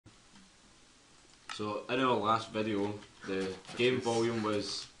So in our last video, the game volume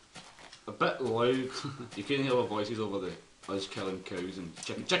was a bit loud. You couldn't hear our voices over the us killing cows and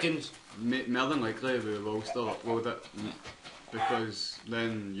chickens. More than likely we will still upload it. Because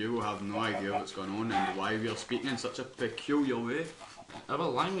then you will have no idea what's going on and why we are speaking in such a peculiar way. Our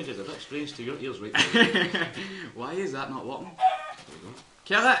language is a bit strange to your ears right now. Why is that not working? There you go.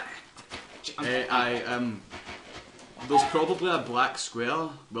 Kill it! There's probably a black square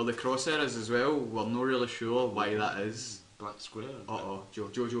where the crosshair is as well. We're not really sure why that is. Black square? Joe,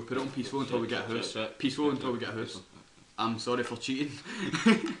 put it on peaceful until we get a house. Peaceful until we get a house. I'm sorry for cheating.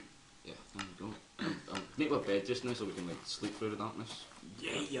 Yeah, there you go. I'll make my bed just now so we can like sleep through the darkness.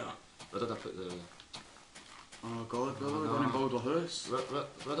 Yeah. Where did I put the... Oh god, we're going to build a house.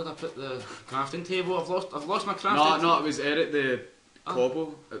 Where did I put the crafting table? I've lost my crafting table. No, it was at the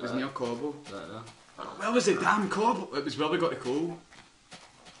cobble. It was near cobble. Right there. Where was the damn cobble? It was where we got the coal.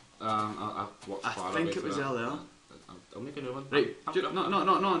 I think it was there. I'll make a new one. Right,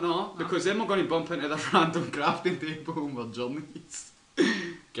 no, because then we're going to bump into the random crafting table on our journeys.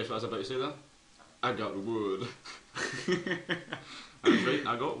 Guess what I was about to say there? I got wood. I was right,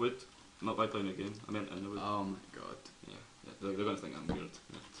 I got wood. Not by playing a game, I meant in the wood. Oh my god. Yeah, they're going to think I'm weird.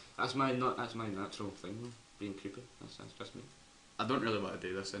 Yeah. That's my natural thing though, being creepy. That's just me. I don't really want to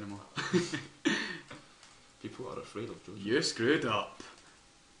do this anymore. People are afraid of Joe. You screwed up.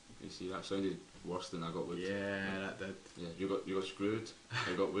 You see, that sounded worse than I got wood. Yeah, that did. Yeah, you got screwed,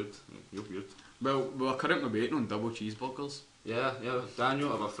 I got wood. You're weird. Well, we're currently waiting on double cheeseburgers. Yeah, Daniel,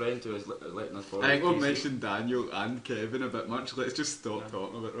 I have a friend who is letting us borrow. I think we've mentioned Daniel and Kevin a bit much. Let's just stop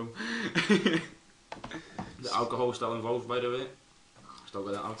talking about them. The alcohol's still involved, by the way. Still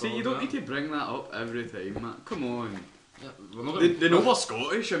got that alcohol. See, you don't need to bring that up every time, Matt. Come on. Yeah, we're not gonna, they know we're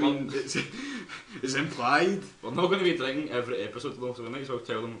Scottish. I mean, it's implied. We're not going to be drinking every episode though, so we might as well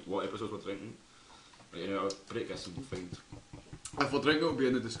tell them what episodes we're drinking. But, you know, I'll break this and find. If we're drinking, it'll be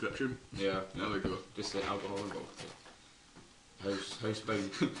in the description. Yeah, there we go. Just say alcohol involved. Housebound.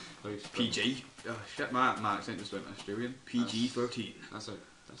 PG. Oh shit, my accent just went Australian. PG-13. That's a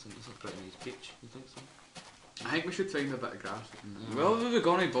pretty nice beach, you think so? I think we should find a bit of grass. Yeah. Well, we were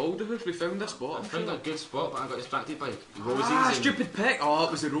going to Balderhood, we found a spot. I found a good spot, but I got distracted by roses. Ah, stupid pick! Oh,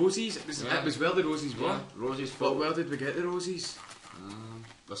 it was the roses. It was where the roses were. Yeah, roses. But where did we get the roses?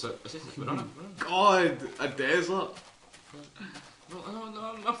 What's it? We're on it. God, a desert.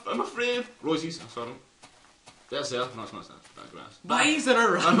 No, I'm afraid. Roses, I'm sorry. There's there. No, it's not that grass. Why is there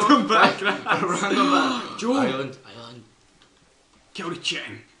a random background? A random Joe! Island. Kill the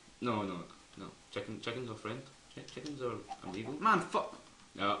chicken. No. Chickens are friend. Chickens are illegal. Man, fuck.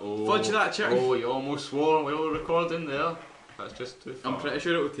 Yeah, fudge that chicken. Oh, you almost swore while we were recording there. That's just too far. I'm pretty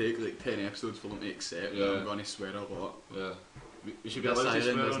sure it will take like 10 episodes for them to accept that I'm going to swear a lot. Yeah. We should be allowed to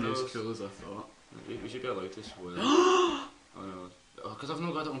swear on as cool as I thought. We should be allowed to swear. Oh no. Because I've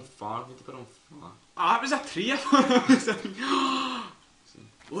not got it on far. We need to put it on far. Ah, it was a tree.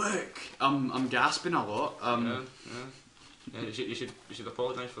 Look, I'm gasping a lot. Yeah, you should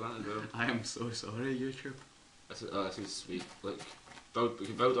apologise for that as well. I am so sorry, YouTube. This is sweet. Like, we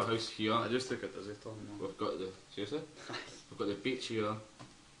can build a house here. I just took it as a turn. We've got the seriously. We've got the beach here.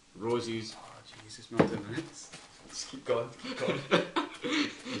 Roses. Oh Jesus, not 10 minutes. Just keep going.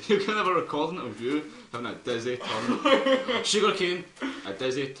 You can have a recording of you having a dizzy turn. Sugarcane, a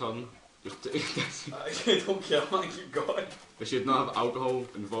dizzy turn. I don't care, man. Keep going. We should not have alcohol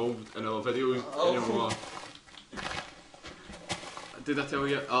involved in our videos anymore. Did I tell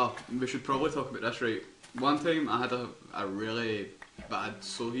you? Oh, we should probably talk about this, right? One time I had a really bad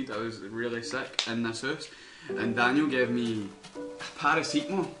soheed. I was really sick in this house, and Daniel gave me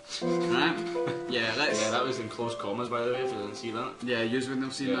paracetamol. Right? Yeah, that was in close commas, by the way. If you didn't see that. Yeah, you wouldn't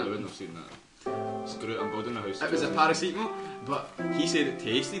have seen that. Yeah, you wouldn't have seen that. Screw it, I'm building a house. It was a paracetamol, but he said it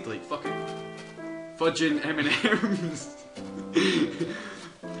tasted like fucking fudging M&Ms.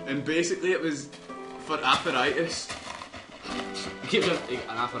 And basically it was for arthritis. You keep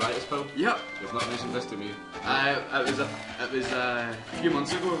an arthritis pill? Yep. You've not mentioned this to me. It was a few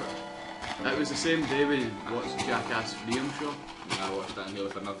months ago. It was the same day we watched Jackass 3, I'm sure. Yeah, I watched that in real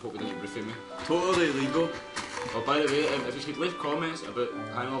life and I hope we didn't roofie me. Totally legal. Oh, by the way, if you could leave comments about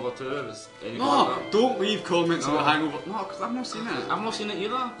Hangover 2, if it's any No, don't leave comments about Hangover. No, because I've not seen it. I've not seen it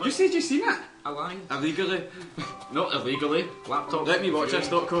either. You said you seen it? I lied. Illegally. Not illegally. Laptop.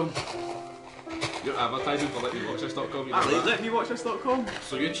 LetMeWatchThis.com. You're advertising for LetMeWatchThis.com. I like LetMeWatchThis.com.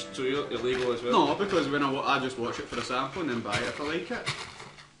 So you're illegal as well? No, because when I just watch it for a sample and then buy it if I like it.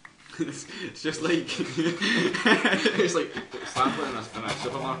 It's just like it's like sampling in a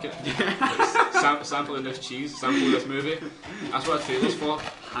supermarket. Like, sampling this cheese, sampling this movie. That's what a trailer's for.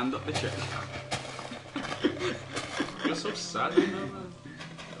 Hand up the chicken. You're so sad right now, man.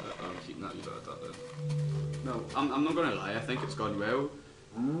 I'm keeping that wee bit of that there. No, I'm not gonna lie, I think it's gone well,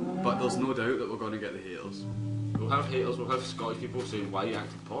 but there's no doubt that we're gonna get the haters. We'll have haters, we'll have Scottish people saying, why are you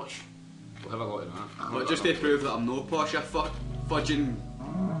acting posh? We'll have a lot of that. But just to prove that I'm no posh, I fudging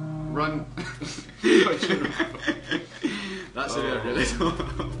run. That's a bit really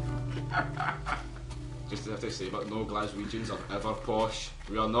Just have to say, but no Glaswegians are ever posh.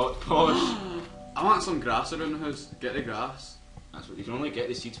 We are not posh. I want some grass around the house. Get the grass. That's what you can only get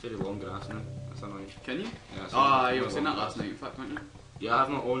the seeds for the long grass now. That's annoying. Can you? Yeah, that's Ah, annoying. you were saying that last night, in fact, weren't you? Yeah, I have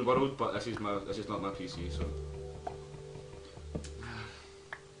my own world, but this is not my PC, so.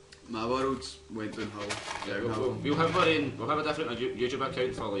 My world's went downhill. Yeah, we'll have our own, we'll have a different YouTube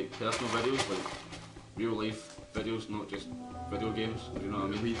account for like personal videos, like real life videos, not just video games. Do you know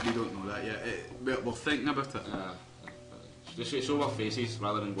what I mean? We don't know that yet. We're thinking about it. Just show our faces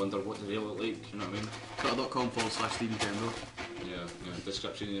rather than wonder what do they look like. You know what I mean? Twitter.com/Stephen Kendall. Yeah.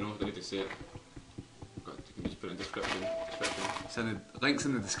 Description. You know, they need to say it. You can just put in description. Links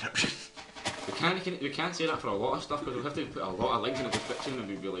in the description. We can't say that for a lot of stuff because we'll have to put a lot of links in the description and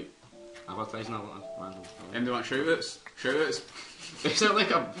we'll be like advertising a lot of random stuff. Do you want shoutouts? Shoutouts. You sound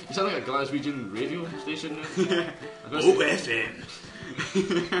like a Glaswegian radio station now. OFM.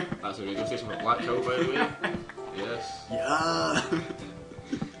 That's a radio station for Black Hill, by the way. Yes. Yeah.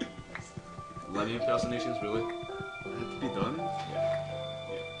 Lenny impersonations, really. That had to be done. Yeah.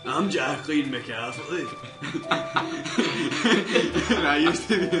 I'm Jacqueline McCaffrey. And I used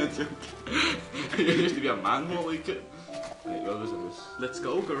to be a joke. You used to be a man, what like it? Right, where was it? Let's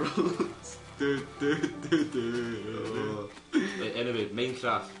go, girls. Right, anyway,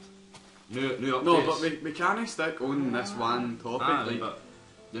 Minecraft. New updates. No, but we can't stick on this one topic. But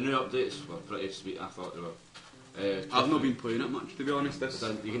the new updates were pretty sweet, I thought they were. I've not been playing it much, to be honest.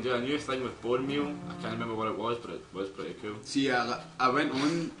 You can do a new thing with bone meal. I can't remember what it was, but it was pretty cool. See, I went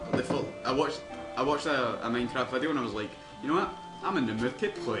on the full. I watched a Minecraft video and I was like, you know what? I'm in the mood to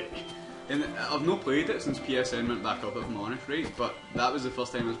play. And I've not played it since PSN went back up, if I'm honest, right? But that was the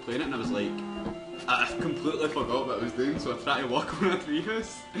first time I was playing it, and I was like, I completely forgot what I was doing. So I tried to walk on a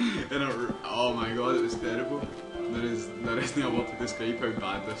treehouse, and oh my god, it was terrible. There is no word to describe how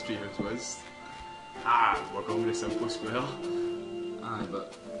bad this treehouse was. We're going with a simple square. Aye,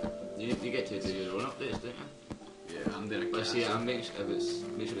 but you get to do your own updates, don't you? Yeah, I'm doing a Let's see, make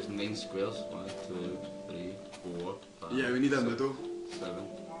sure it's 9 squares. 1, 2, 3, 4, 5. Yeah, we need a middle. 7,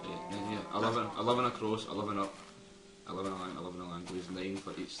 8, 9, yeah. 11 across, 11 up, 11 along, 11 along. There's 9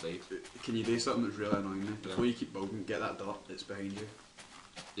 for each side. Can you do something that's really annoying me? Before Yeah. you keep building, get that dot that's behind you.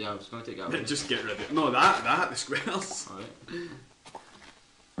 Yeah, I was going to take that away. Just get rid of it. No, the squares. Alright.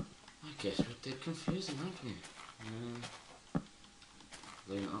 I guess we're dead confusing, aren't we?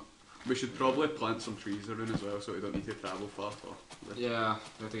 Line it up. We should probably plant some trees around as well so we don't need to travel far for this. Yeah,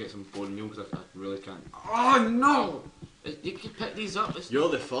 we have to get some bone meal because I really can't. Oh no! You can pick these up. You're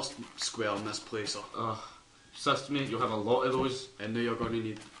the first square in this place, Trust me, you'll have a lot of those. and now you're going to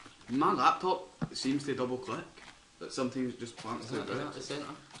need... My laptop seems to double click, but sometimes it just plants Is out that right. the centre?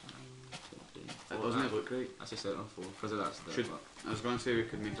 It doesn't look right. That's the centre floor, because that's the I was going to say we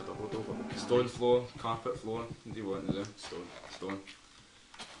could make a double door, but we can't. stone floor, carpet floor. What do you want to do? Stone. Stone.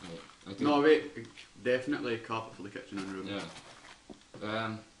 Right, I do. No, wait. Definitely carpet for the kitchen and room.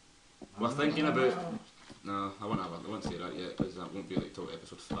 Yeah. We're thinking about. No, I won't say that yet because that won't be like till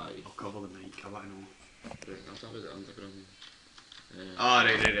episode 5. I'll cover the mic, I want to know. Right, I'll talk about the underground.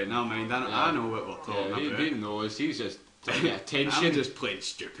 Right, never mind. I know what we're talking about. He knows. He's just trying to get attention. I'm just playing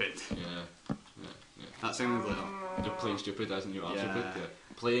stupid. Yeah. That sounded like... You're playing stupid as in you are Yeah. stupid. Yeah.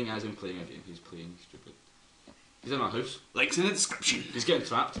 Playing as in playing a game. He's playing stupid. He's in my house. Links in the description. He's getting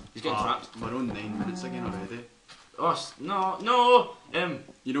trapped. He's getting trapped. We're on 9 minutes again already. Oh no.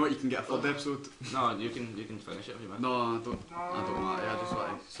 You know what? You can get a third episode. No, you can finish it if you want. No, I don't want to. I just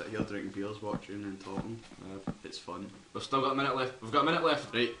want to sit here drinking beers, watching and talking. It's fun. We've still got a minute left. We've got a minute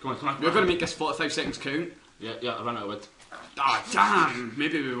left. Right, Come on. we're going to make this 45 seconds count. Yeah, I ran out of wood. Damn!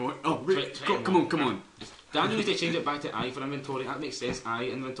 Maybe we won't. Oh, wait. Come on. Dan, you need to change it back to I for inventory. That makes sense. I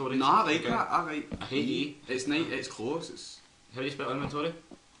inventory. Nah, I like that. I hate E. It's nice. It's close. How do you spell inventory?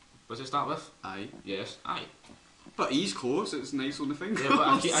 What's it start with? I. Yes, I. But E's close. It's nice on the fingers. Yeah,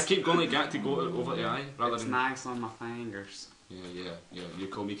 but I keep going like that to go over to I rather It's than. nice on my fingers. Yeah. You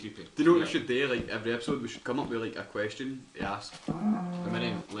call me creepy. Do you know what Yeah. we should do? Like every episode, we should come up with like a question to ask How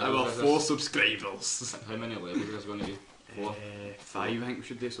many our levels? 4 subscribers. How many levels is this going to be? 4. 5, I think we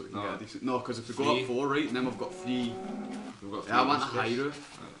should do so we can No. get a decent. No, because if we go 3. up 4, right, and then we've got 3. We've got 3. Yeah, I want a high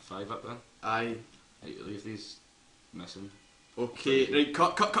roof. 5 up then. Aye. Right, leave these missing. Okay, right,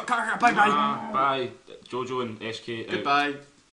 cut, bye. Bye. Jojo and SK out. Goodbye.